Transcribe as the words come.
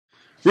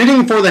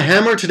Reading for the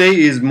Hammer today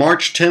is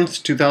March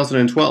 10th,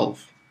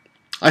 2012.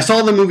 I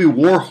saw the movie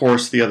War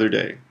Horse the other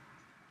day.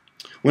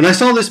 When I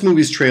saw this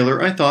movie's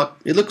trailer, I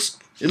thought, it looks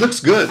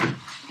good.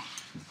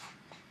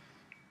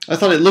 I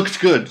thought it looked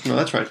good. No,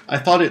 that's right. I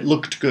thought it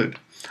looked good.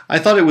 I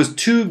thought it was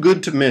too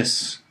good to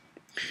miss.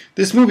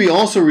 This movie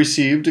also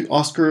received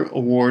Oscar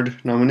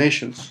Award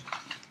nominations.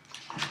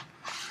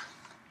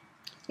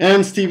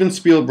 And Steven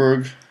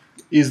Spielberg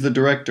is the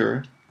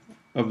director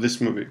of this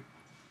movie.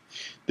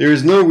 There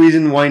is no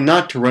reason why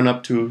not to run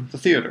up to the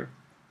theater.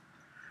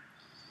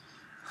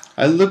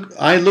 I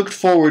looked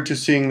forward to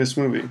seeing this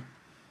movie.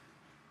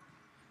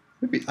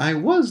 Maybe I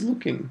was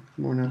looking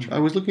more natural. I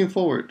was looking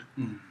forward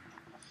to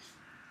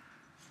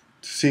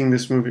seeing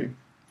this movie.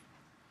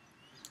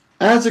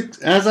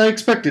 As I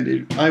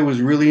expected, I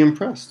was really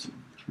impressed.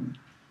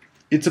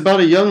 It's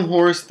about a young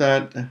horse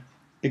that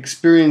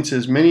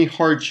experiences many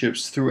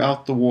hardships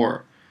throughout a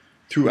war.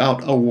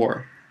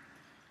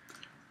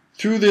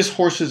 Through this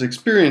horse's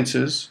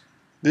experiences,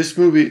 this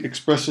movie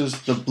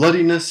expresses the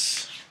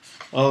bloodiness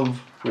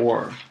of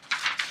war.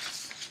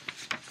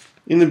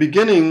 In the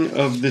beginning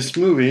of this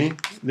movie,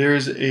 there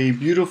is a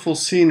beautiful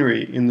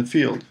scenery in the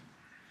field.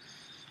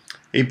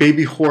 A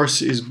baby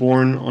horse is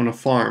born on a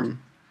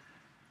farm.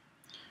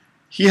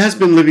 He has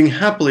been living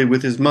happily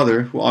with his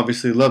mother, who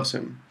obviously loves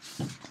him.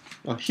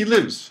 He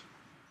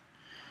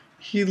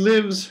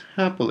lives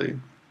happily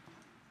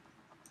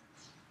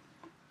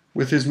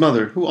with his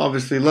mother, who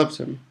obviously loves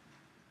him.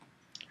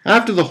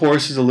 After the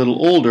horse is a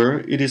little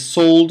older, it is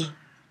sold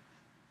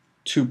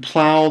to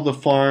plow the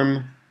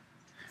farm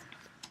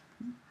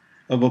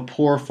of a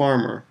poor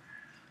farmer.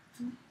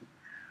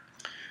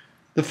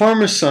 The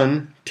farmer's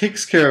son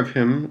takes care of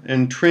him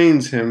and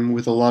trains him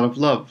with a lot of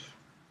love.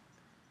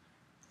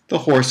 The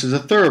horse is a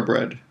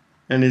thoroughbred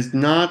and is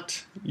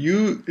not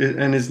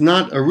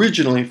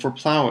originally for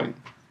plowing.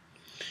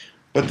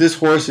 But this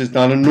horse is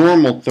not a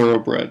normal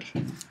thoroughbred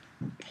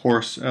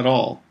horse at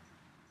all.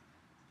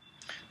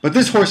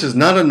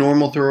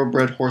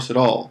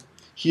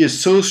 He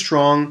is so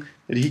strong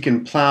that he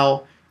can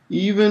plow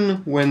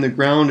even when the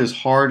ground is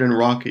hard and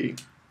rocky.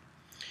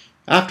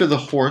 After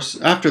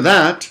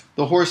that,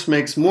 the horse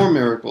makes more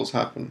miracles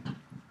happen.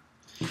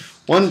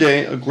 One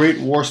day, a great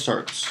war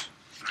starts.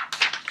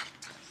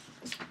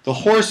 The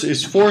horse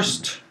is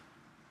forced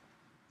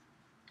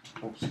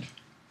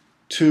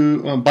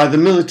by the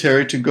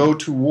military to go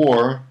to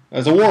war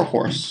as a war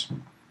horse.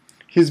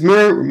 His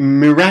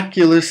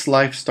miraculous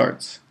life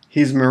starts.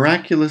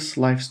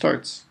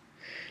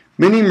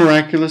 Many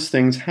miraculous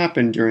things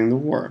happen during the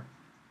war.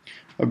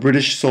 A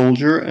British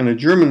soldier and a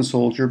German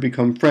soldier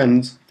become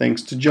friends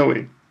thanks to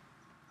Joey.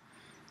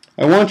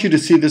 I want you to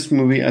see this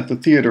movie at the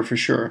theater for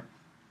sure.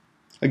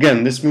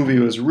 Again, this movie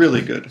was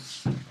really good.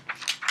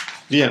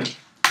 The end.